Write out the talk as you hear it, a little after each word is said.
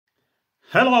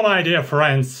Hello my dear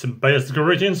friends, best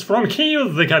greetings from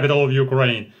Kyiv, the capital of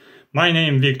Ukraine. My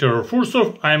name Viktor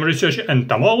Fursov, I am research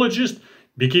entomologist,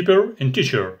 beekeeper and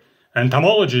teacher.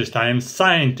 Entomologist, I am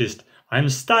scientist, I am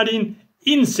studying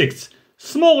insects,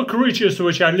 small creatures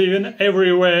which are living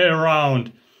everywhere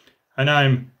around. And I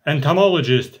am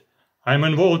entomologist, I am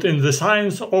involved in the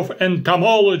science of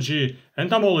entomology.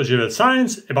 Entomology, the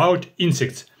science about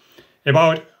insects,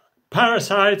 about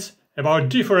parasites, about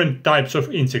different types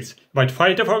of insects, about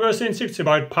phytophagous insects,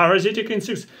 about parasitic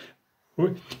insects,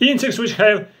 insects which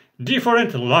have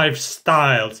different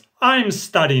lifestyles. I'm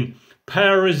studying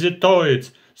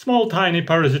parasitoids. Small tiny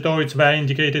parasitoids were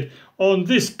indicated on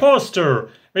this poster.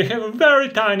 They have a very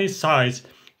tiny size,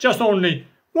 just only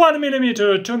 1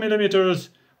 millimeter, 2 millimeters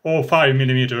or 5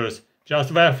 millimeters.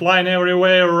 Just they're flying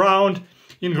everywhere around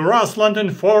in grassland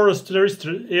and forest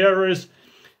areas,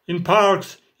 in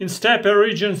parks, in steppe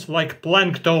regions like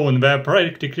plankton, they're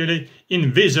practically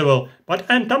invisible. But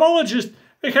entomologists,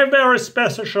 they have very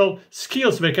special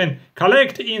skills. They can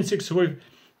collect insects with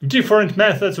different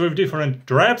methods, with different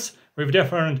traps, with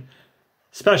different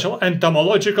special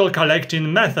entomological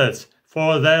collecting methods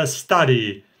for their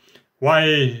study.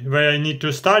 Why they need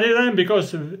to study them?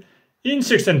 Because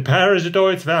insects and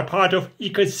parasitoids, they are part of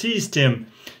ecosystem.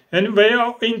 And they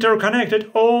are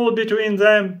interconnected all between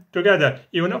them together.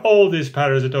 Even all these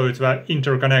parasitoids were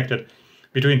interconnected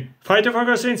between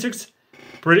phytophagous insects,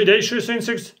 predaceous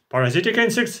insects, parasitic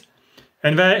insects,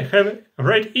 and they have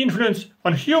great influence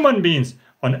on human beings,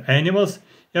 on animals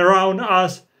around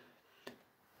us.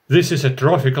 This is a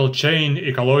trophical chain,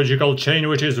 ecological chain,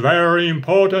 which is very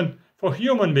important for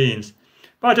human beings.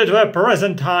 But at the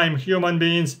present time, human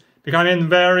beings becoming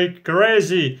very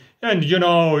crazy. And you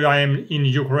know, I am in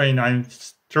Ukraine, I'm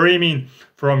streaming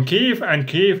from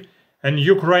Kyiv and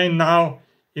Ukraine now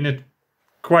in a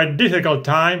quite difficult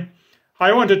time.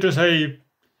 I wanted to say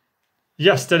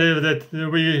yesterday that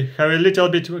we have a little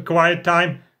bit quiet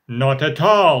time. Not at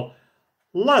all.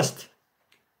 Last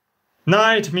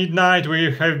night, midnight,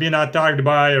 we have been attacked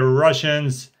by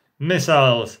Russians'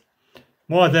 missiles.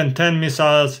 More than 10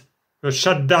 missiles were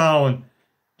shut down.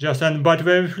 But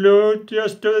they flew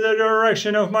just to the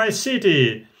direction of my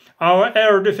city. Our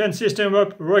air defense system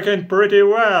was working pretty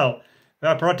well. They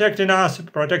are protecting us,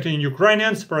 protecting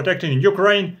Ukrainians, protecting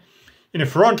Ukraine in the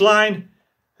front line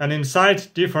and inside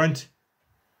different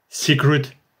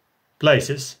secret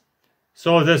places.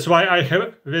 So that's why I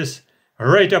have this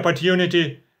great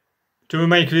opportunity to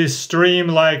make this stream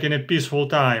like in a peaceful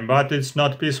time. But it's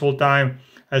not peaceful time,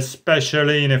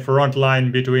 especially in a front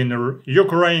line between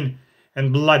Ukraine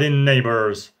and bloody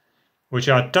neighbors, which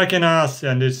are attacking us,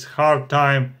 and it's hard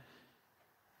time.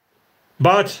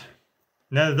 But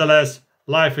nevertheless,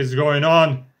 life is going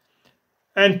on.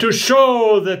 And to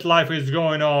show that life is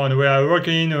going on, we are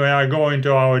working, we are going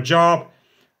to our job,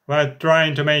 we are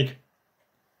trying to make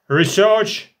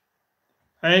research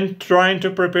and trying to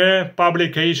prepare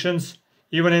publications,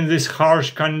 even in these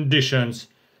harsh conditions,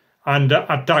 under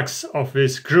attacks of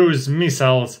these cruise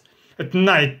missiles at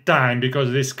night time, because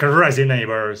of these crazy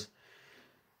neighbors.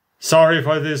 Sorry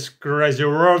for these crazy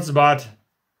words, but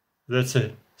that's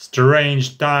a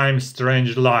strange time,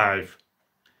 strange life.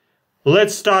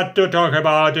 Let's start to talk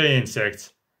about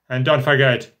insects. And don't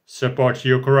forget, support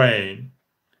Ukraine.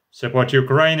 Support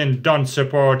Ukraine and don't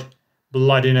support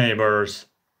bloody neighbors,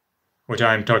 which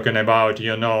I'm talking about,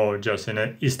 you know, just in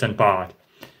the eastern part.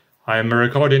 I'm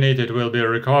recording it, it will be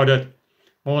recorded,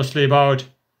 mostly about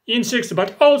insects,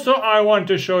 but also I want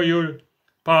to show you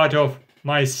part of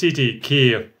my city,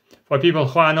 Kyiv. For people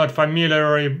who are not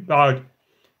familiar about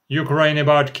Ukraine,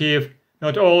 about Kyiv,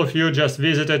 not all of you just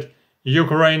visited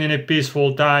Ukraine in a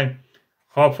peaceful time.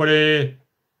 Hopefully,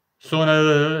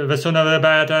 the sooner the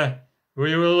better,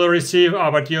 we will receive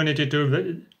opportunity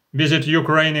to visit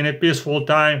Ukraine in a peaceful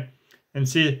time and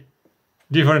see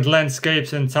different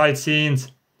landscapes and sightseeings.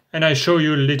 And I show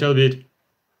you a little bit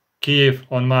Kyiv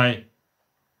on my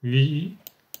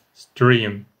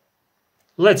stream.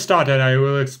 Let's start, and I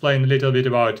will explain a little bit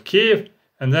about Kyiv,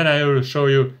 and then I will show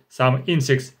you some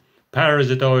insects,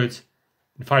 parasitoids,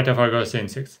 and phytophagous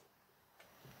insects.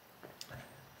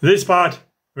 This part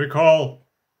we call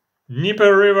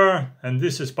Dnieper River, and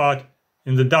this is part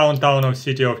in the downtown of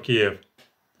city of Kyiv.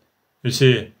 You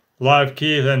see, live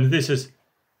Kyiv, and this is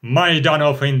Maidan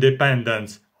of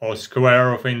Independence, or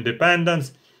Square of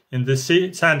Independence, in the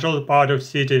central part of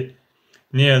city,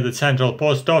 near the central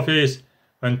post office,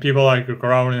 when people are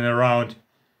crowding around.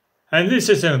 And this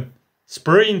is a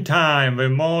springtime, the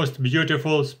most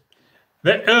beautiful,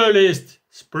 the earliest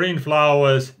spring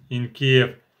flowers in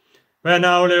Kyiv. Where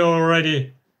now they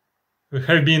already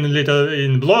have been a little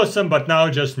in blossom, but now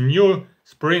just new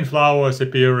spring flowers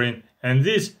appearing, and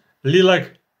these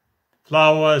lilac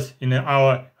flowers in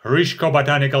our Rishko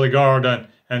Botanical Garden,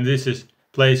 and this is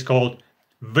place called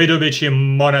Vidubichi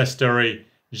Monastery,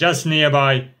 just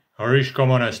nearby Rishko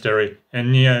Monastery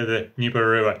and near the Dnieper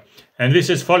River. And this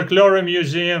is Folklore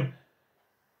Museum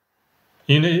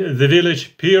in the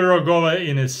village Pirogova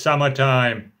in the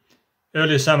summertime,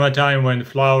 early summertime when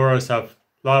flowers are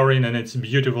flowering and it's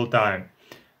beautiful time.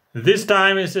 This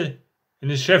time is in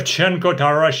the Shevchenko,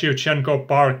 Taras Shevchenko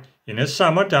Park in the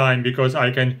summertime, because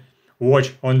I can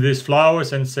watch on these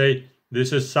flowers and say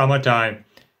this is summertime.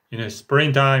 In the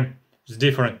springtime it's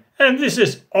different. And this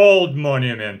is old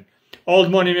monument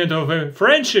of a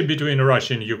friendship between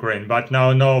Russia and Ukraine, but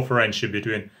now no friendship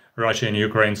between Russia and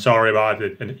Ukraine. Sorry about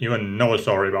it, and even no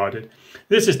sorry about it.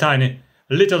 This is tiny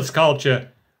little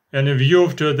sculpture and a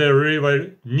view to the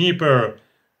river Dnieper,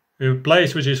 a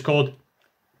place which is called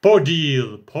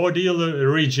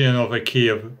Podil region of a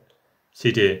Kiev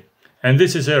city. And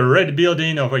this is a red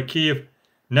building of a Kiev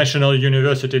National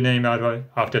University named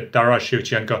after Taras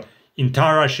Shevchenko in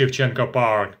Taras Shevchenko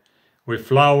Park, with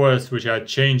flowers which are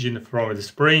changing from the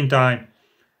springtime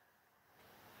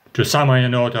to summer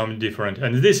and autumn different.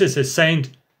 And this is a Saint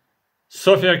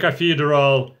Sophia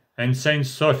Cathedral and Saint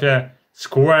Sophia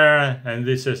Square, and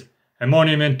this is a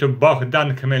monument to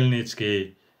Bogdan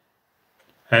Khmelnytsky.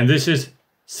 And this is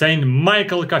Saint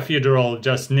Michael Cathedral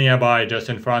just nearby, just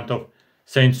in front of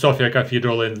Saint Sophia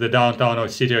Cathedral in the downtown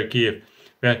of city of Kiev.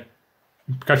 The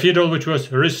cathedral which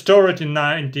was restored in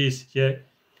 90s,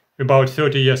 about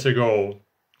 30 years ago.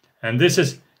 And this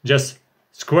is just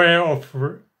square of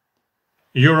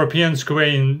European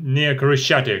square near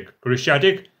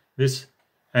Krishchatik, this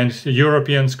and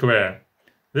European square.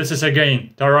 This is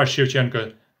again Taras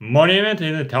Shevchenko monument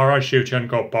in the Taras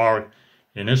Shevchenko Park.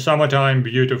 In the summertime,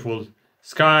 beautiful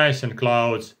skies and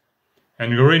clouds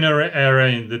and greenery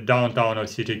area in the downtown of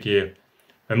city Kiev,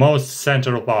 the most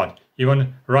central part.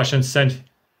 Even Russians sent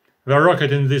the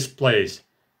rocket in this place.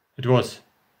 It was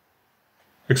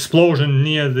explosion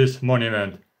near this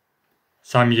monument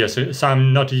some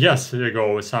months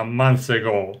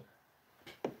ago.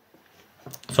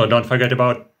 So don't forget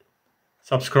about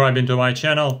subscribing to my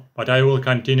channel, but I will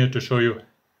continue to show you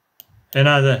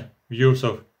another views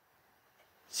of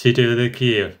city of the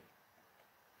Kiev.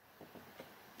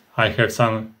 I have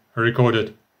some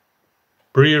pre-recorded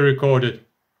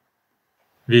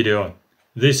video.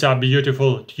 These are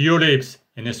beautiful tulips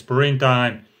in the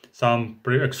springtime, some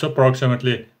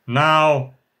approximately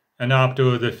now and up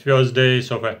to the first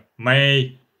days of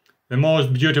May. The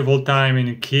most beautiful time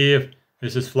in Kiev.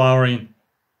 This is flowering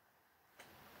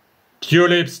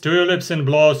tulips in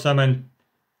blossom, and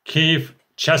Kiev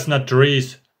chestnut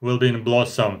trees will be in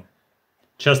blossom.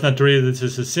 Chestnut tree, this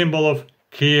is a symbol of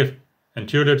Kiev, and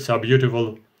tulips are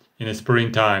beautiful in the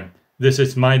springtime. This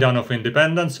is Maidan of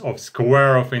Independence, of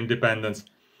Square of Independence,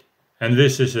 and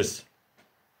this is a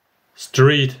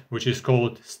street which is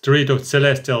called Street of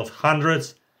Celestial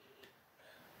Hundreds,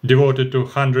 devoted to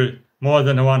more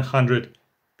than 100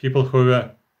 people who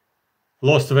were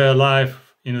lost their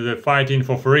life in the fighting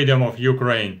for freedom of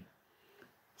Ukraine.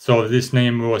 So this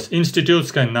name was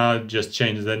Institutska, and now just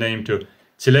changed the name to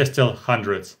Celestial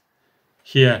Hundreds.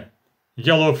 Here,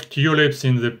 yellow tulips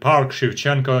in the park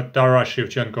Shevchenko, Taras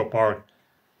Shevchenko Park.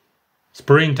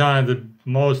 Springtime, the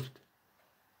most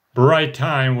bright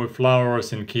time with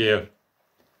flowers in Kiev.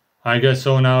 I guess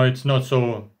so now it's not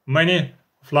so many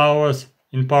flowers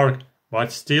in park,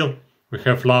 but still we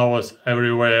have flowers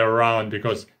everywhere around,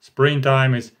 because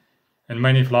springtime is and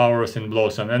many flowers in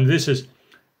blossom. And this is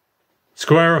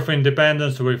Square of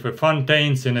Independence with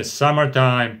fountains in the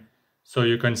summertime. So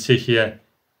you can see here,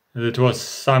 it was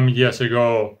some years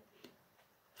ago.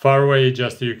 Far away,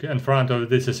 just in front of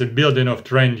this is a building of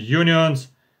trade unions.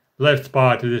 Left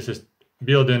part, this is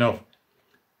building of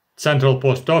Central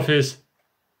Post Office.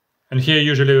 And here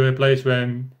usually a place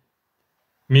where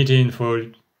meeting for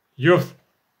youth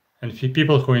and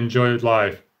people who enjoy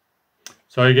life.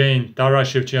 So again,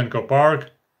 Taras Shevchenko Park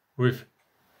with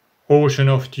ocean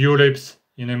of tulips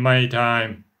in a May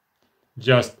time.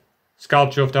 Just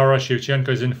sculpture of Taras Shevchenko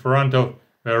is in front of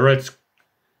the red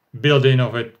building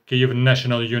of a Kyiv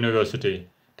National University.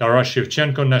 Taras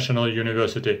Shevchenko National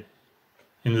University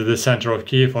in the center of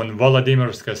Kiev on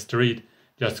Volodymyrska Street,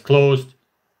 just close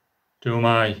to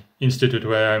my institute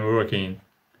where I'm working.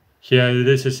 Here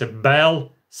this is a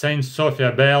bell, Saint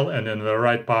Sophia bell, and in the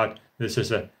right part this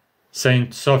is a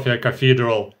Saint Sophia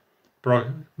Cathedral.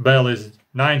 Bell is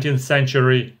 19th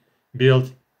century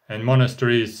built, and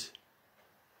monastery is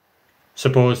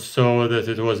supposed so that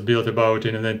it was built about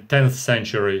in the 10th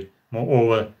century, more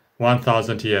over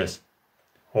 1000 years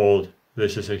old.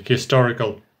 This is a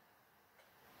historical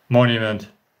monument,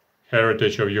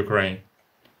 heritage of Ukraine.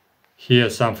 Here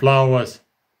some flowers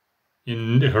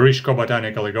in the Hrishko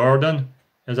Botanical Garden,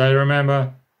 as I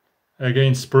remember.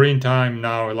 Again, springtime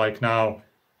now, like now,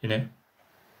 in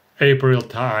April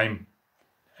time,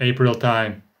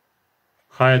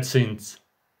 hyacinths,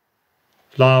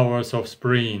 flowers of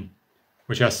spring,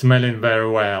 which are smelling very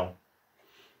well.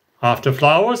 After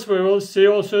flowers, we will see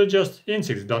also just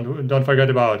insects. Don't forget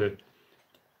about it.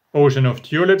 Ocean of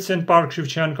tulips in Park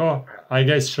Shevchenko. I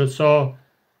guess so.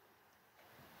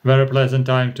 Very pleasant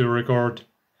time to record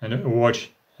and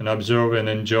watch and observe and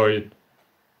enjoy it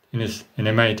in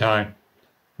a May time.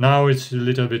 Now it's a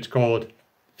little bit cold,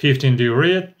 15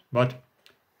 degrees, but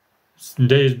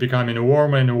day is becoming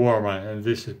warmer and warmer, and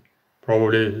this is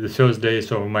probably the first days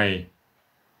of May.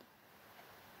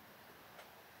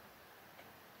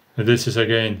 This is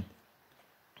again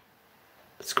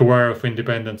Square of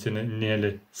Independence in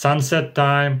nearly sunset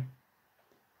time.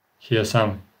 Here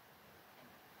some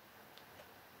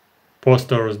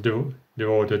posters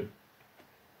devoted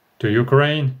to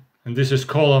Ukraine, and this is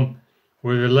column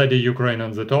with a Lady Ukraine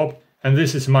on the top, and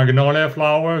this is magnolia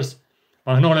flowers.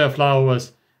 Magnolia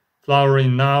flowers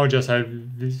flowering now. Just I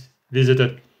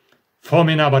visited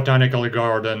Fomina Botanical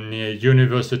Garden near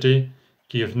University,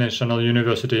 Kiev National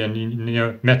University, and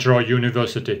near Metro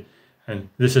University, and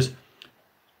this is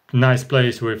nice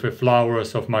place with the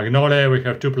flowers of magnolia. We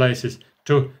have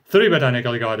three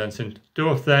botanical gardens, and two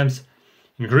of them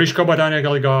in Grishko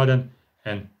Botanical Garden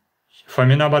and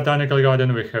Fomina Botanical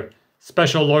Garden we have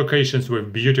special locations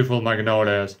with beautiful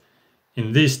magnolias.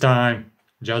 In this time,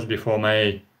 just before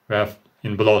May, we have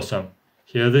in blossom.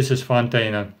 Here this is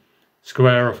Fontana,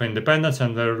 Square of Independence,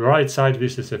 and the right side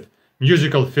this is a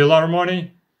musical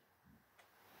philharmony,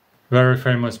 very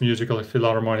famous musical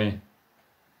philharmony.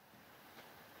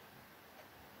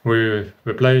 We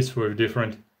place with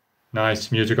different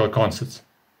nice musical concerts.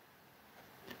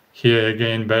 Here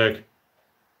again back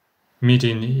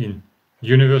meeting in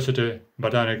University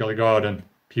Botanical Garden,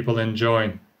 people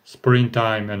enjoying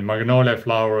springtime and magnolia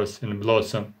flowers in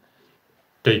blossom,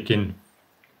 taking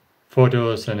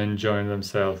photos and enjoying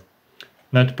themselves.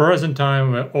 And at present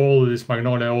time all this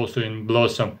magnolia also in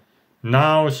blossom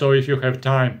now, so if you have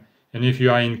time and if you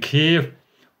are in Kiev,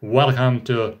 welcome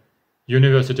to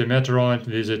University Metro and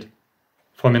visit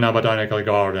Fomina Botanical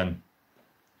Garden.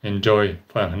 Enjoy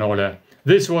magnolia.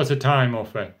 This was a time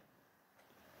of a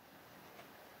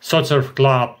Sotsov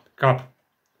Cup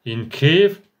in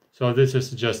Kiev, so this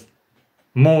is just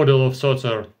model of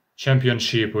Sotsov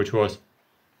Championship, which was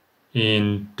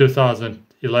in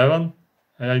 2011,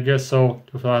 I guess so,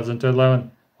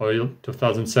 2011 or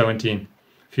 2017,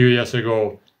 few years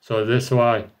ago. So that's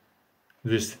why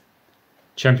this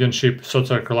championship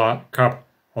Sotsov Cup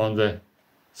on the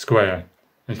square.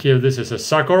 And here this is a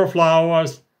Sakura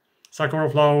flowers. Sakura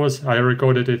flowers, I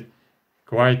recorded it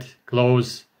quite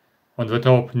close on the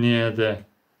top near the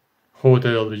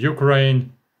Hotel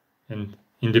Ukraine and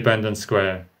Independence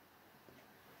Square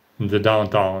in the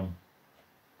downtown.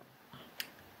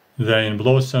 They're in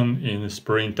blossom in the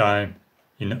springtime.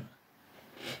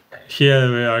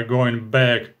 Here we are going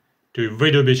back to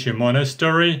Vidovichi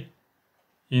Monastery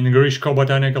in Grishko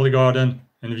Botanical Garden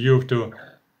and view to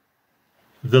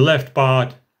the left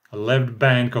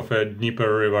bank of a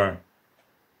Dnieper River.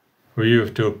 View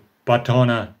to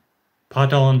Paton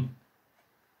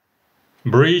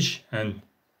Bridge and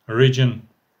region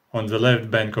on the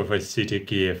left bank of a city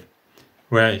Kiev,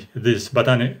 where this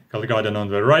botanical garden on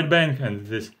the right bank and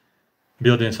this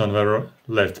buildings on the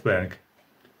left bank.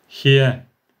 Here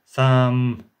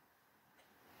some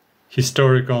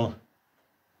historical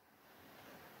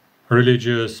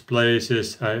religious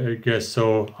places, I guess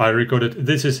so. I recorded.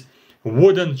 This is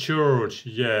wooden church.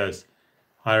 Yes,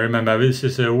 I remember. This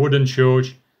is a wooden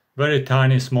church, very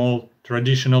tiny, small,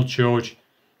 traditional church,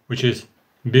 which is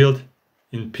built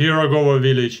in Pirogovo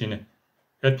village, in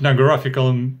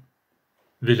ethnographical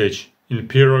village in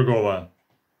Pirogovo.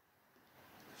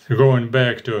 Going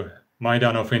back to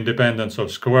Maidan of Independence, or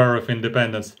Square of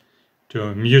Independence,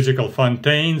 to musical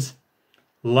fountains.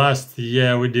 Last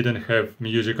year we didn't have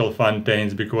musical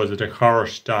fountains because it's a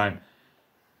harsh time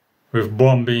with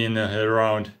bombing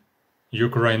around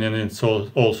Ukraine and it's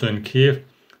also in Kiev.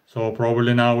 So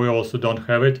probably now we also don't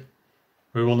have it.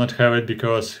 We will not have it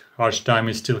because harsh time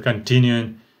is still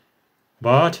continuing.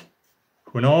 But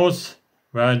who knows?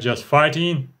 We are just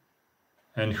fighting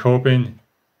and hoping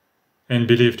and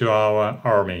believe to our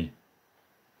army.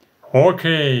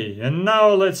 Okay, and now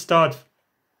let's start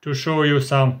to show you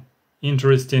some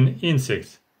interesting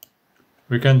insects.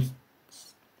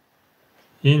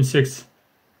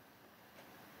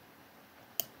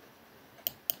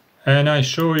 and I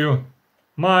show you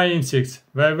my insects.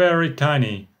 They're very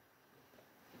tiny.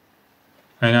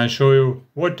 And I show you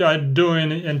what I do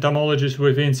in entomologists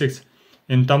with insects.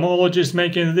 Entomologists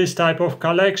making this type of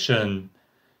collection.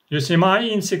 You see my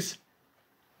insects,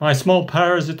 my small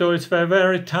parasitoids, they're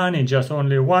very tiny, just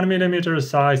only 1 millimeter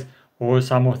size, or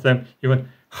some of them even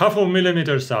half a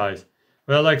millimeter size.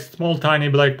 They're like small tiny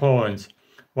black points.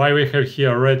 Why we have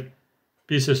here red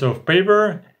pieces of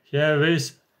paper? Here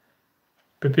these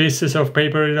pieces of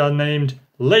paper are named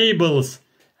labels,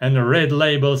 and red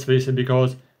labels, this is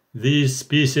because these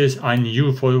species are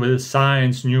new for the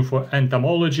science, new for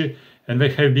entomology, and they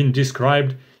have been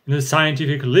described in the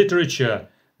scientific literature.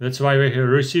 That's why they have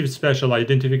received special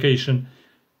identification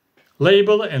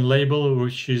label, and label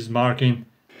which is marking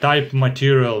type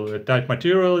material. The type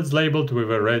material is labeled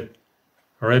with a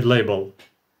red label.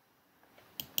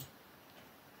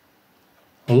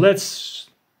 Let's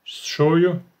show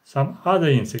you some other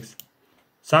insects.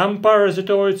 Some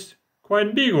parasitoids,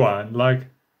 quite big one, like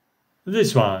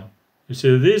this one. You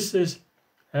see, this is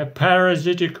a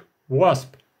parasitic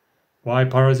wasp. Why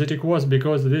parasitic wasp?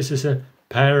 Because this is a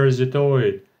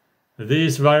parasitoid.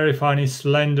 This very funny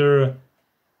slender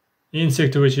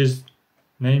insect which is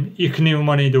named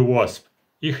ichneumoniid wasp.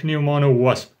 Ichneumoniid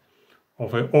wasp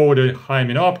of an order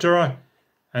Hymenoptera,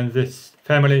 and this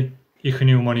family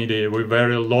Ichneumonidae with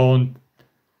very long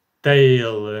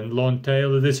tail. And long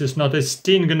tail, this is not a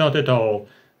sting, not at all.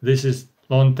 This is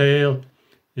long tail,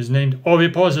 is named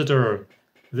ovipositor.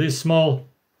 This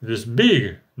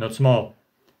big, not small,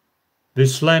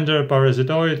 this slender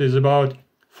parasitoid is about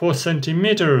 4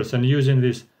 centimeters, and using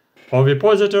this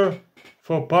ovipositor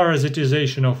for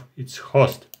parasitization of its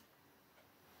host,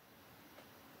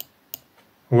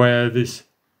 where this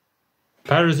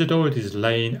parasitoid is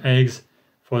laying eggs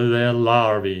for their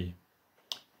larvae.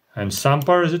 And some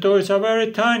parasitoids are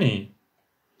very tiny,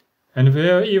 and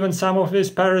there even some of these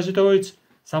parasitoids,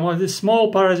 some of the small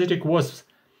parasitic wasps,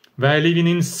 they're living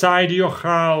inside your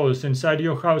house, inside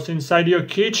your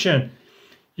kitchen.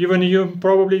 Even you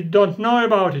probably don't know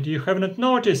about it, you have not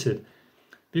noticed it.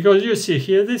 Because you see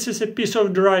here, this is a piece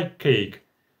of dry cake.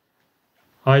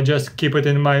 I just keep it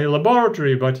in my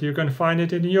laboratory, but you can find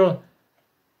it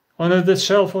on the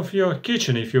shelf of your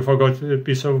kitchen if you forgot a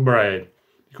piece of bread.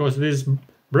 Because this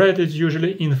bread is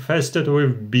usually infested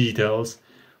with beetles,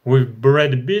 with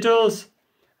bread beetles,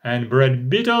 and bread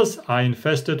beetles are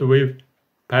infested with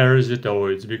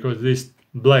parasitoids, because these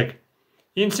black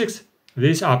insects,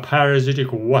 these are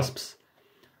parasitic wasps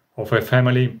of a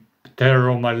family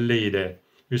Pteromalidae.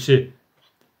 You see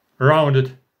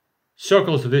rounded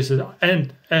circles, this is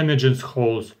emergence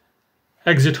holes,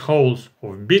 exit holes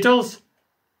of beetles,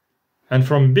 and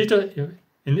from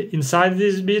inside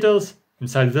these beetles,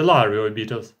 inside the larvae of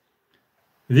beetles,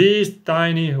 these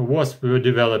tiny wasps were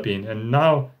developing, and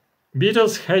now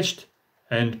beetles hatched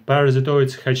and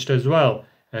parasitoids hatched as well.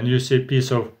 And you see a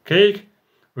piece of cake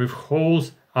with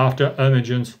holes after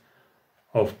emergence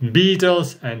of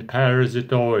beetles and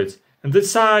parasitoids. And the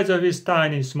size of this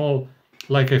tiny, small,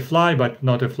 like a fly, but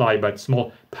not a fly, but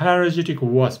small parasitic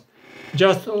wasp,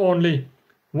 just only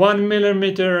 1.5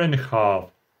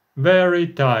 millimeters, very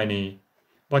tiny.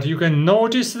 But you can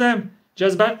notice them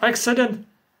just by accident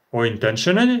or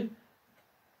intentionally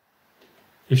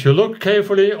if you look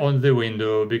carefully on the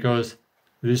window, because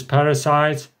these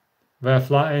parasites were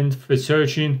flying,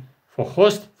 searching for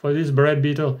host for this bread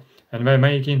beetle, and they're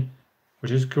making,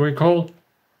 which is we call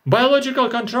biological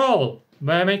control.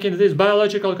 By making this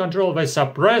biological control, they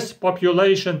suppress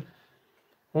population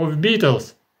of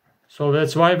beetles. So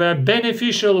that's why they're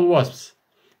beneficial wasps.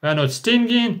 They're not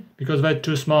stinging because they're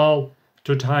too small,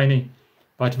 too tiny,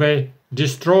 but they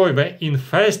destroy, they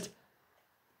infest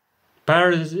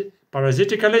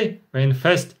parasitically, they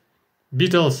infest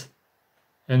beetles,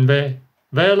 and their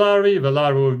larvae, the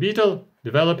larva of beetle,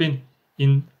 developing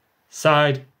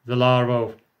inside the larva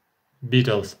of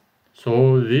beetles.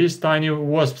 So these tiny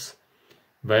wasps,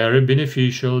 very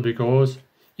beneficial, because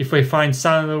if they find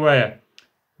somewhere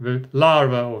the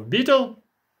larva of beetle,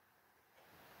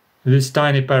 this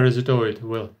tiny parasitoid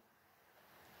will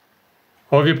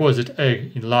oviposit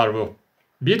egg in larva of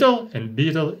beetle, and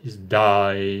beetle is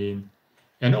dying.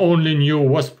 And only new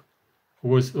wasp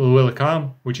will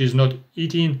come, which is not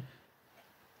eating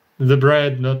the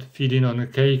bread, not feeding on the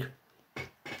cake,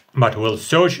 but will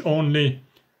search only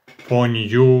for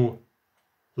new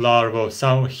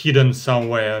larvae, hidden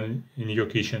somewhere in your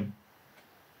kitchen.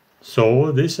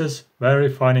 So this is very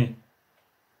funny,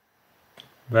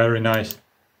 very nice.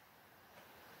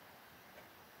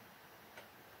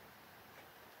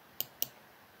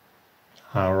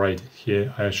 Alright,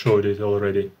 here I showed it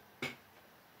already.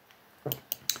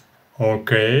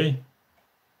 Okay.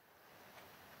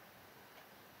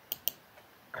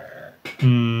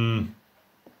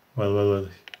 Well,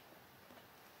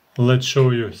 let's show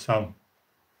you some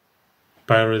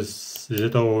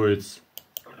parasitoids.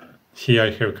 Here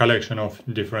I have a collection of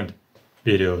different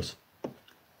videos.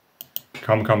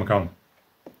 Come.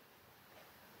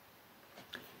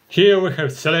 Here we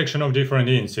have selection of different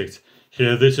insects.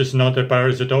 Here this is not a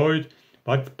parasitoid,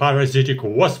 but parasitic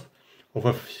wasp of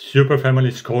a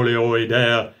superfamily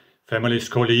Scolioidea, family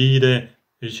Scoliidae,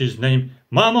 which is named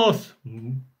mammoth.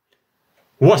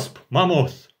 Wasp,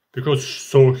 mammoth, because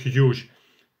so huge,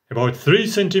 about 3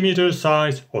 centimeters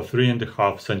size or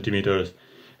 3.5 centimeters,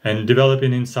 and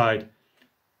developing inside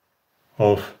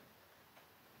of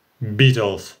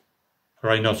beetles,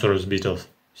 rhinoceros beetles.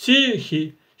 See,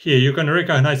 here you can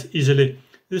recognize easily,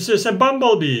 this is a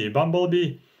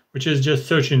bumblebee, which is just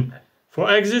searching for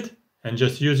exit and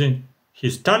just using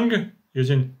his tongue,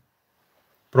 using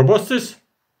proboscis,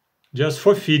 just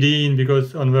for feeding,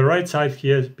 because on the right side he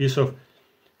has a piece of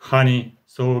honey.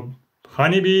 So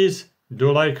honeybees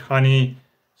do like honey,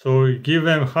 so give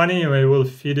them honey, they will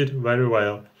feed it very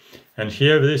well. And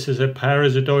here this is a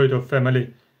parasitoid of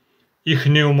family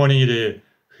Ichneumonidae,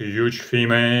 huge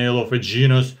female of a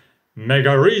genus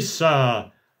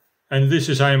Megarrhiza. And this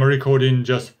is I am recording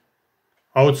just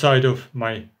outside of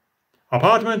my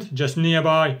apartment, just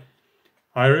nearby.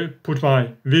 I put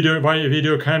my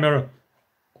video camera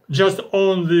just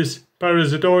on this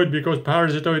parasitoid because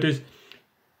parasitoid is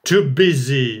too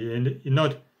busy and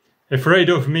not afraid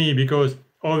of me because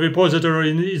ovipositor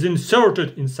is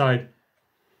inserted inside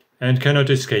and cannot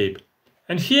escape.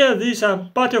 And here these are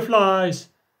butterflies,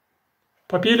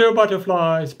 Papilio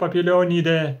butterflies,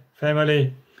 Papilionidae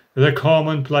family, the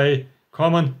common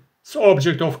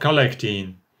object of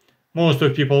collecting. Most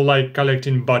of people like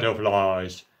collecting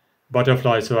butterflies.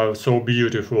 Butterflies are so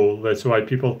beautiful, that's why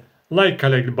people like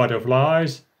collect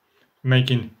butterflies,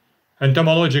 making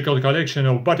entomological collection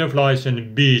of butterflies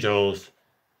and beetles.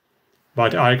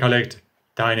 But I collect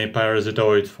tiny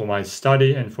parasitoids for my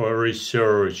study and for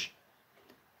research.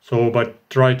 So, but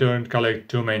try to don't collect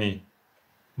too many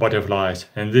butterflies.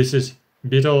 And this is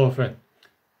beetle of a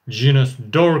genus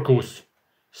Dorcus,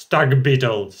 stag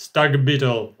beetle.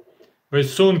 They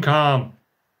soon come.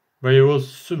 They will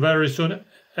very soon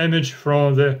emerge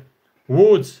from the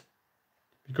woods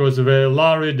because the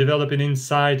larvae developing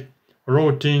inside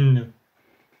rotting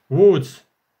woods.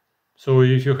 So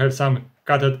if you have some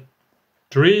cut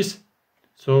trees,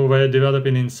 so they're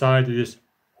developing inside these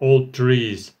old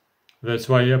trees. That's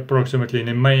why approximately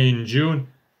in May and June,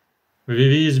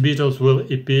 these beetles will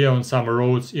appear on some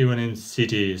roads, even in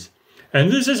cities.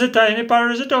 And this is a tiny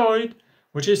parasitoid,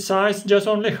 which is sized just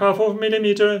only 0.5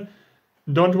 millimeter.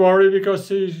 Don't worry, because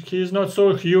he is not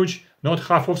so huge, not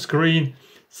half of screen.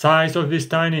 Size of this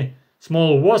tiny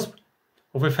small wasp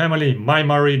of a family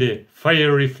Mimaridae,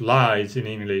 fairy flies in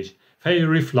English.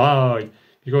 Fairy fly,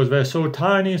 because they're so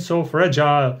tiny, so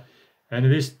fragile. And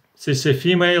this is a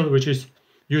female which is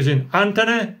using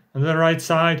antennae on the right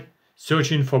side,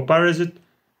 searching for parasite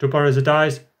to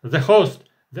parasitize the host,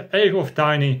 the egg of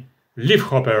tiny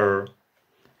leafhopper.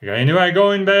 Anyway,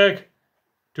 going back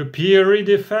to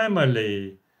Pieridae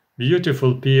family,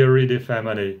 beautiful Pieridae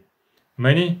family.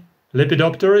 Many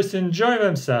Lepidopterists enjoy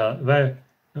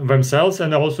themselves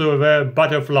and also their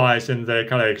butterflies in their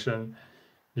collection,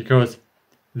 because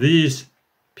these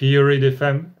Pieridae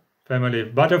family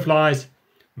butterflies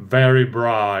very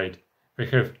bright. They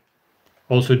have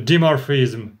also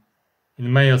dimorphism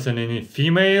in males and in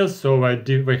females, so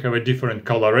they have a different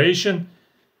coloration.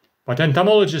 But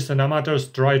entomologists and amateurs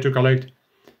try to collect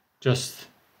just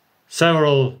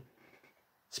several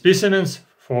specimens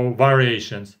for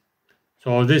variations.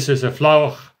 So this is a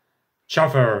flower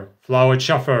chaffer,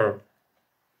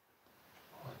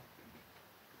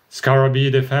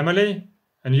 Scarabidae family,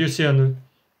 and you see on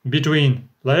between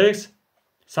legs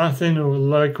something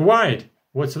like white.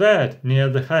 What's that near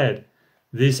the head?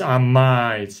 These are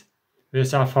mites.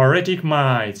 These are phoretic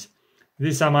mites.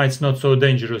 These are mites not so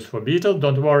dangerous for beetle,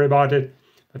 don't worry about it.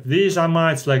 But these are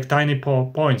mites like tiny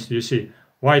points, you see,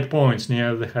 white points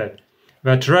near the head.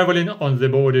 They're traveling on the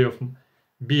body of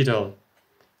beetle.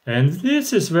 And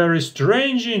this is very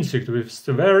strange insect with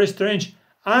very strange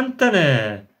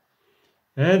antennae.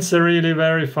 It's a really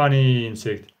very funny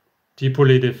insect.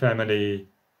 Tipulidae family.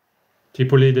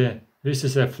 Tipulidae, this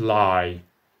is a fly.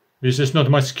 This is not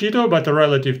mosquito, but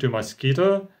relative to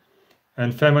mosquito.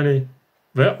 And family,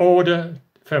 the order,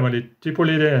 family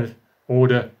Tipulidae and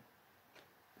order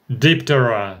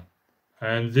Diptera.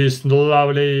 And these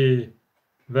lovely,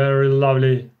 very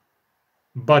lovely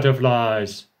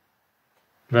butterflies.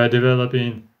 They're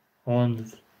developing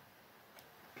on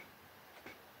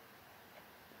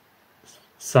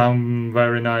some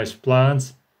very nice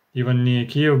plants, even near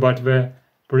Kiev, but they're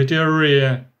pretty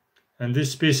rare. And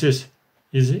this species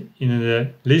is in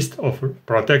the list of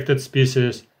protected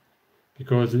species,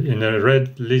 because in a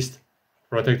red list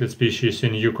protected species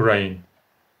in Ukraine.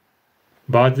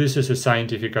 But this is a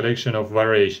scientific collection of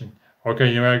variation.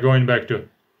 Okay, we are going back to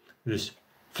this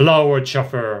flower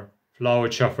chuffer,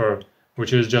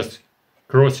 which is just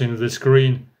crossing the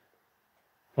screen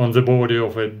on the body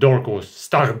of a Dorcus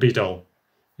stag beetle.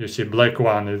 You see black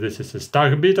one, this is a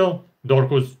stag beetle,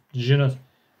 Dorcus genus,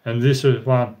 and this is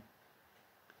one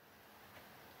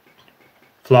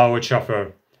flower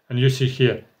chuffer. And you see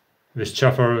here, this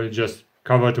chuffer is just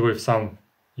covered with some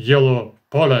yellow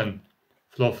pollen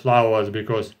flowers,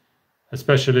 because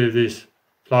especially these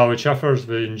flower chuffers,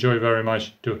 they enjoy very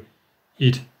much to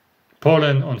eat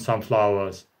pollen on some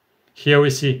flowers. Here we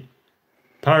see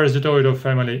parasitoid of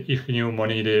family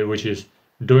Ichneumonidae, which is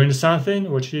doing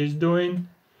something. What she is doing?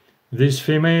 This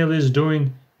female is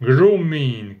doing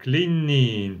grooming,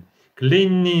 cleaning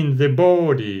the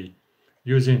body,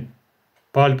 using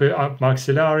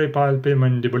maxillary,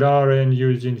 palpimandibulary, and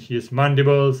using his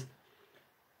mandibles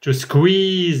to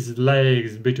squeeze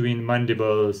legs between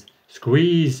mandibles,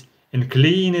 squeeze and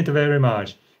clean it very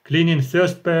much, cleaning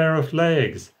first pair of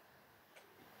legs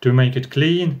to make it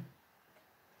clean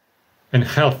and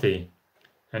healthy.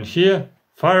 And here,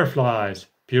 fireflies,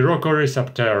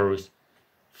 Pyrocorysopterus.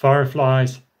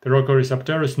 Fireflies,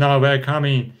 Pyrocorysopterus, now they're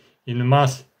coming in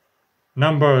mass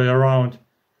number around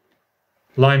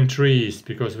lime trees,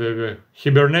 because they were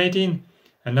hibernating,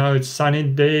 and now it's sunny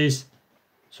days,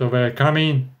 so they're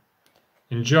coming,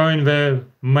 enjoying their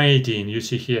mating. You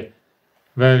see here,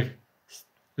 they're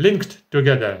linked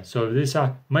together, so these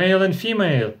are male and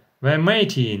female, they're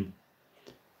mating.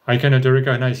 I cannot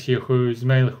recognize here who is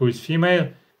male, who is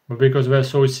female, because they're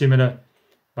so similar,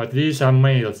 but these are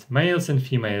males and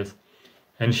females.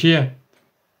 And here,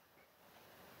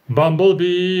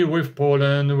 bumblebee with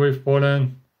pollen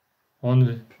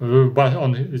on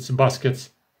its baskets.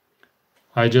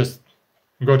 I just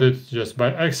got it just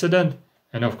by accident,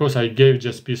 and of course I gave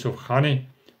just a piece of honey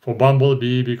for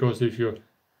bumblebee, because if your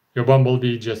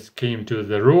bumblebee just came to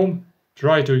the room,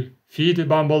 try to feed the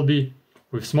bumblebee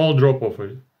with small drop of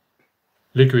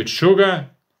liquid sugar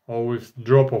or with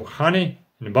drop of honey,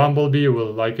 and bumblebee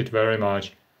will like it very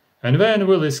much, and then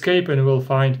will escape and will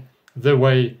find the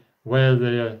way where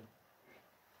they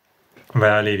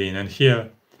are living. And here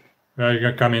we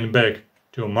are coming back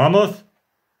to mammoth,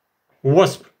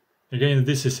 wasp. Again,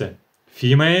 this is a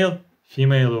female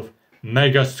of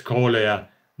Megascolia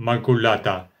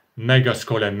maculata.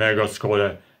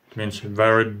 Megascolia, it means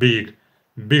very big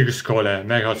scholia,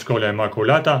 Megascolia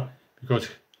maculata, because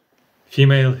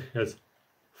female has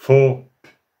 4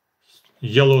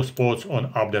 yellow spots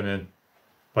on abdomen.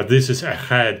 But this is a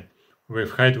head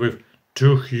with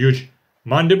 2 huge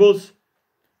mandibles,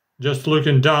 just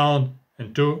looking down,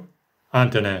 and 2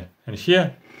 antennae. And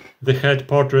here the head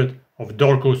portrait of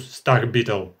Dorcus stag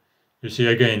beetle. You see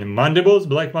again mandibles,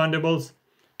 black mandibles,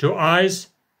 2 eyes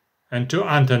and 2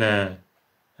 antennae.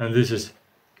 And this is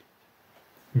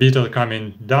beetle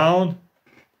coming down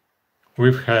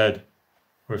with head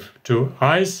with 2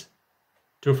 eyes,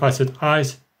 2 facet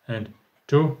eyes, and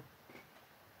 2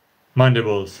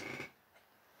 mandibles.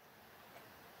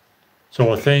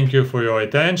 So thank you for your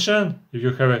attention. If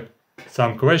you have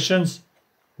some questions,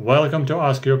 welcome to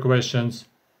ask your questions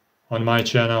on my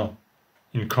channel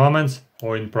in comments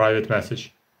or in private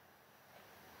message.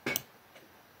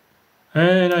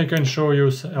 And I can show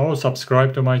you, or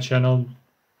subscribe to my channel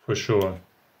for sure.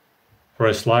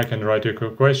 Press like and write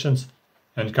your questions,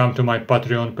 and come to my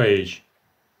Patreon page.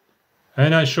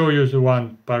 And I show you the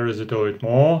one parasitoid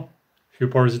more, few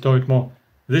parasitoid more.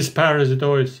 This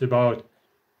parasitoid is about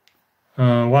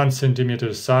 1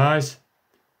 centimeter size,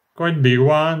 quite big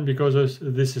one, because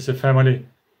this is a family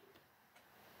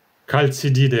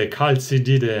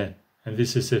Calcididae, and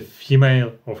this is a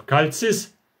female of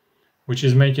Calcis, which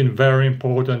is making very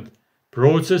important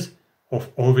process of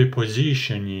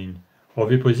ovipositioning,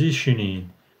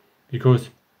 because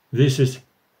this is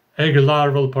egg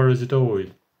larval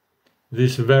parasitoid.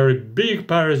 This very big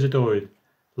parasitoid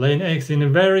laying eggs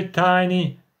in very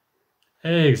tiny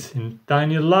eggs, in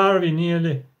tiny larvae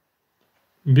nearly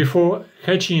before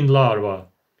hatching larvae,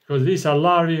 because these are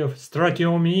larvae of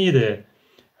Stratiomyidae,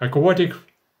 aquatic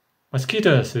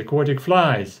mosquitoes, aquatic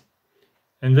flies.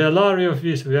 And the larvae of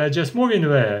this, they are just moving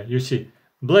there. You see,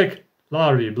 black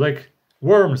larvae, black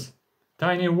worms,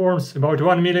 tiny worms about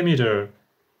 1 millimeter.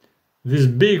 This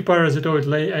big parasitoid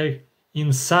lay egg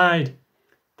inside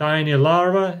tiny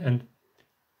larva, and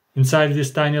inside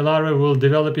this tiny larva will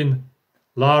develop in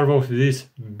larva of this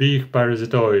big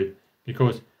parasitoid.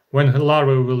 Because when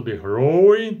larva will be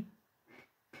growing,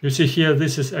 you see here,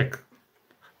 this is a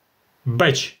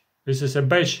batch. This is a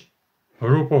batch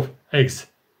group of eggs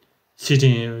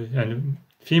sitting, and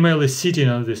female is sitting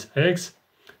on these eggs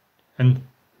and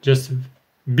just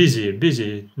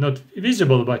busy, not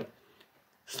visible, but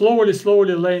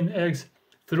slowly laying eggs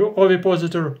through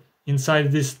ovipositor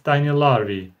inside this tiny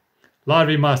larvae.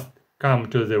 Larvae must come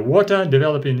to the water,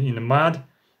 developing in mud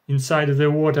inside the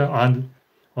water and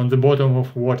on the bottom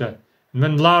of water. And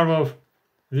when larva of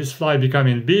this fly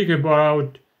becoming big,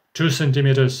 about 2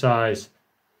 centimeters size,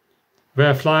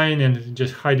 they're flying and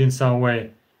just hiding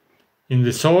somewhere in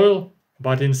the soil,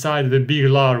 but inside the big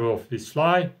larva of this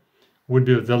fly would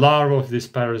be the larva of this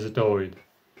parasitoid.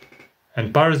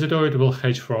 And parasitoid will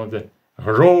hatch from the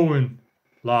growing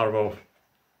larva of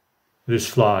this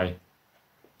fly.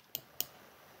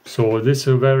 So this is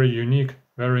a very unique,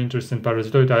 very interesting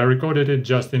parasitoid. I recorded it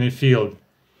just in a field.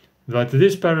 But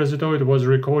this parasitoid was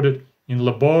recorded in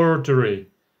laboratory.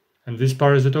 And this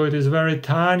parasitoid is very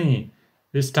tiny.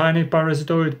 This tiny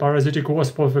parasitoid, parasitic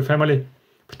wasp of the family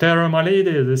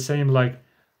Pteromalide, the same like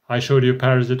I showed you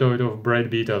parasitoid of bread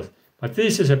beetles. But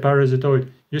this is a parasitoid.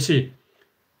 You see,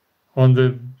 on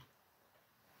the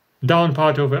down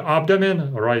part of the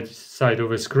abdomen, right side of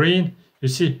the screen, you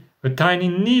see a tiny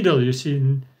needle. You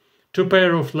see 2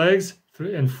 pair of legs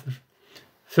and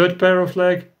 3rd pair of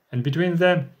leg, and between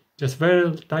them just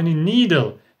very tiny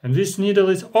needle. And this needle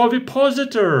is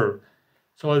ovipositor.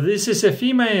 So this is a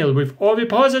female with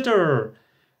ovipositor,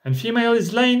 and female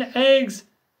is laying eggs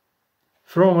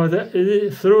from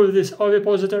through this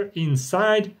ovipositor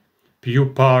inside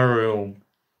puparium.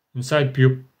 Inside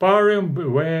puparium,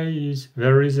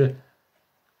 there is a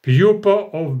pupa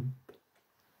of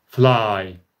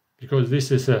fly, because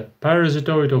this is a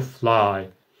parasitoid of fly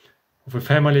of a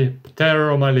family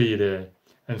Pteromalide,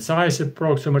 and size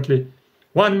approximately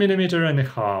 1.5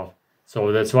 millimeters.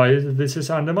 So that's why this is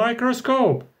under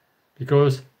microscope,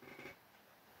 because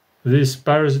this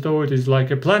parasitoid is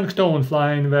like a plankton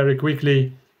flying very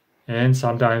quickly and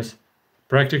sometimes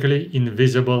practically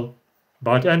invisible.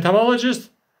 But entomologists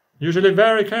usually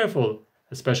very careful,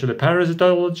 especially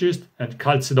parasitologists and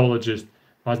calcidologists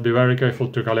must be very careful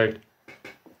to collect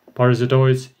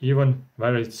parasitoids, even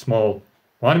very small,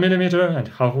 1 millimeter and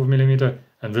 0.5 millimeter,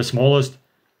 and the smallest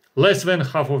less than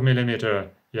 0.5 millimeter.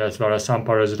 Yes, there are some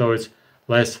parasitoids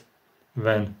less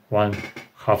than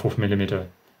 1/2 millimeter.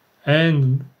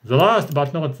 And the last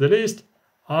but not the least,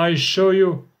 I show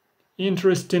you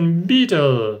interesting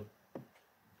beetle.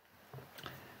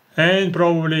 And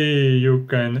probably you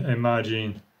can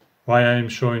imagine why I'm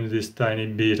showing this tiny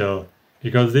beetle.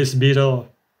 Because this beetle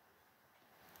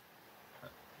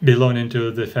belonging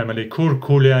to the family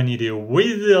Curculianidae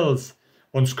weasels.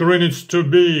 On screen it's too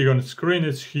big, on screen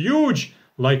it's huge,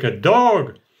 like a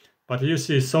dog. But you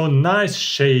see, so nice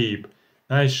shape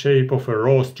of a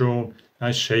rostrum,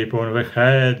 nice shape on the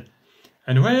head.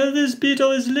 And where this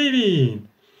beetle is living?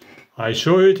 I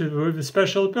show it with a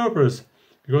special purpose,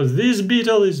 because this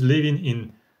beetle is living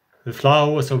in the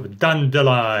flowers of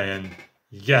dandelion.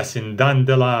 Yes, in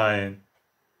dandelion.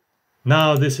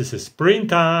 Now this is a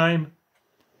springtime,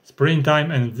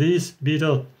 and this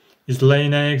beetle is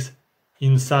laying eggs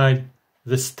inside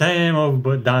the stem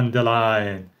of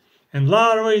dandelion. And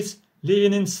larvae is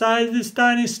living inside these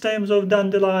tiny stems of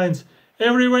dandelions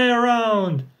everywhere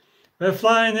around. They're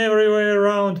flying everywhere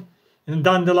around in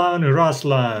dandelion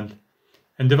grassland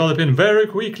and developing very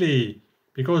quickly,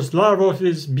 because larvae of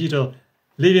this beetle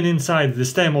living inside the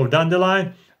stem of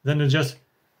dandelion, then just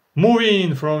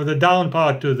moving from the down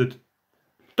part to the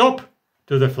top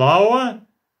to the flower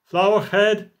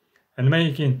head, and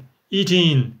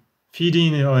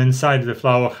feeding inside the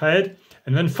flower head,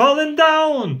 and then falling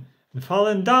down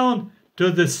to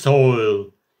the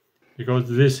soil, because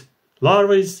this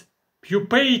larva is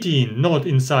pupating not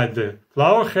inside the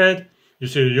flower head. You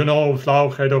see,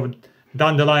 flower head of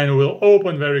dandelion will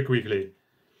open very quickly.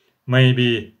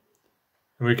 Maybe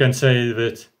we can say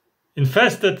that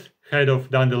infested head of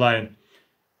dandelion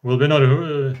will be not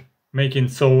making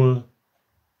so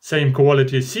same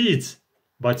quality seeds,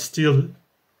 but still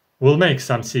will make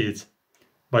some seeds.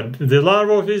 But the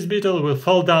larva of this beetle will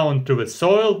fall down to the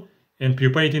soil and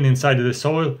pupating inside the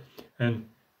soil and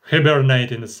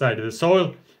hibernate inside the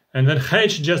soil and then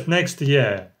hatch just next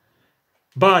year.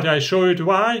 But I show it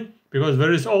why, because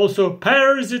there is also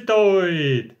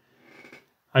parasitoid.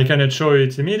 I cannot show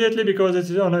it immediately because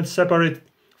it's on a separate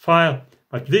file,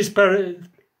 but this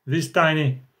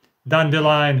tiny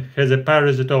dandelion has a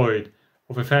parasitoid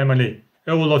of a family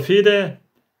eulophidae,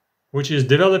 which is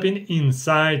developing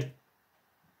inside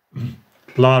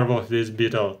larva of this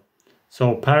beetle.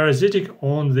 So parasitic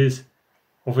on this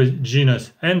of a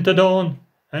genus Entodon,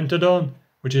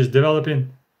 which is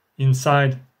developing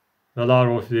inside the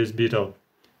larva of this beetle,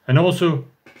 and also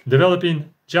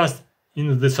developing just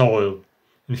in the soil,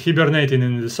 and hibernating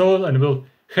in the soil, and will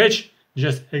hatch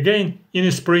just again in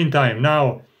the springtime.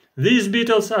 Now these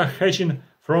beetles are hatching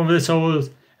from the soils,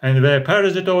 and their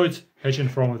parasitoids hatching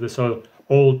from the soil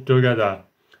all together,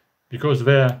 because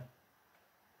they're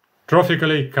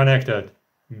trophically connected.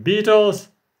 Beetles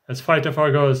as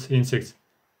phytophagous insects,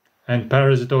 and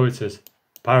parasitoids as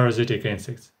parasitic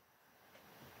insects.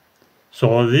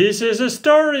 So this is a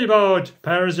story about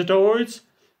parasitoids.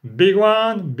 Big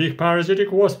one, big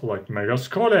parasitic wasp like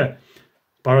Megascolia.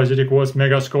 Parasitic wasp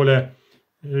Megascolia,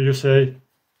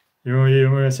 you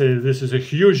may say this is a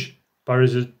huge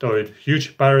parasitoid,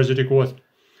 huge parasitic wasp,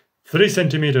 3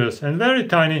 centimeters, and very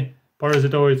tiny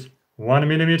parasitoids, 1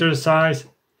 millimeter size,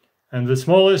 and the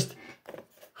smallest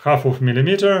half of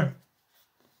millimeter,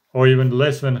 or even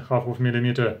less than half of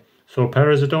millimeter. So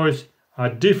parasitoids are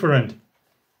different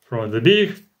from the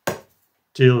big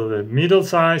till the middle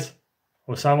size,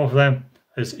 or some of them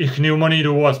as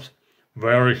Ichneumonidae wasps,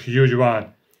 very huge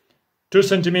one, 2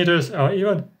 centimeters or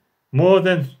even more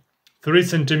than 3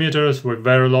 centimeters with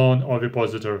very long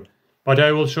ovipositor. But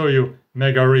I will show you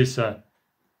Megarrhiza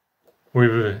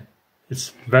with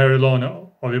its very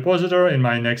long ovipositor in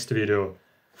my next video.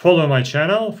 Follow my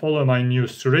channel, follow my new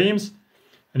streams,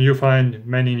 and you find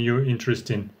many new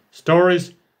interesting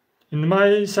stories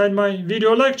inside my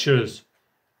video lectures.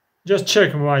 Just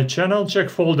check my channel, check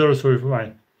folders with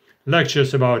my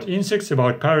lectures about insects,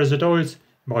 about parasitoids,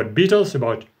 about beetles,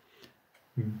 about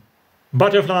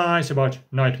butterflies, about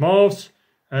night moths,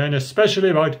 and especially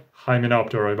about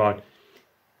Hymenoptera, about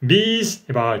bees,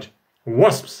 about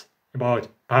wasps, about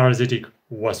parasitic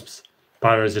wasps,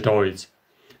 parasitoids.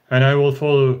 And I will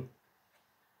follow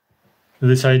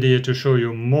this idea to show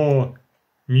you more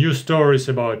new stories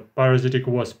about parasitic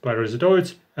wasp,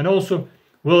 parasitoids, and also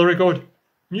will record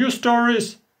new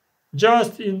stories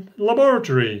just in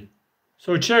laboratory.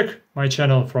 So check my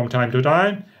channel from time to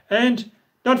time, and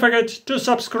don't forget to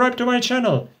subscribe to my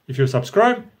channel. If you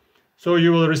subscribe, so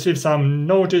you will receive some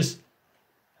notice,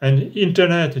 and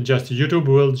internet, just YouTube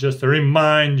will just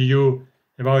remind you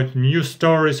about new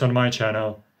stories on my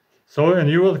channel. So, and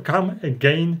you will come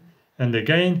again and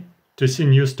again to see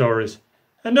new stories.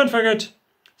 And don't forget,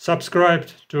 subscribe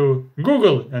to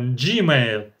Google and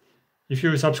Gmail. If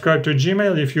you subscribe to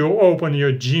Gmail, if you open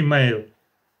your Gmail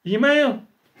email,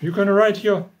 you can write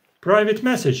your private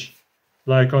message.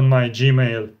 Like on my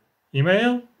Gmail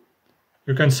email,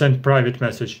 you can send private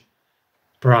message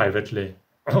privately.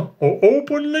 Or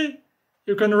openly,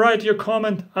 you can write your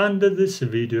comment under this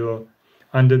video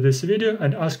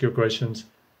and ask your questions.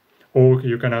 Or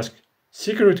you can ask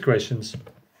secret questions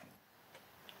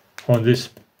on this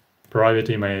private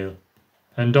email.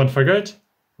 And don't forget,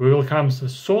 we will come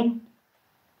soon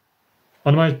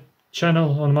on my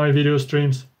channel, on my video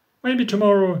streams, maybe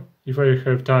tomorrow if I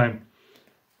have time.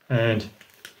 And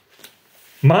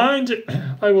mind,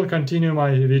 I will continue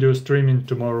my video streaming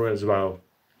tomorrow as well.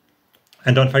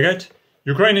 And don't forget,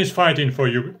 Ukraine is fighting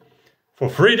for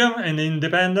freedom and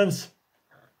independence.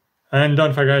 And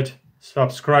don't forget,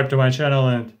 subscribe to my channel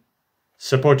and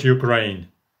support Ukraine.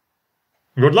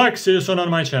 Good luck, see you soon on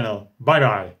my channel. Bye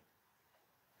bye.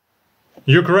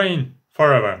 Ukraine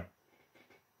forever.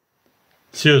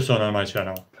 See you soon on my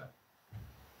channel.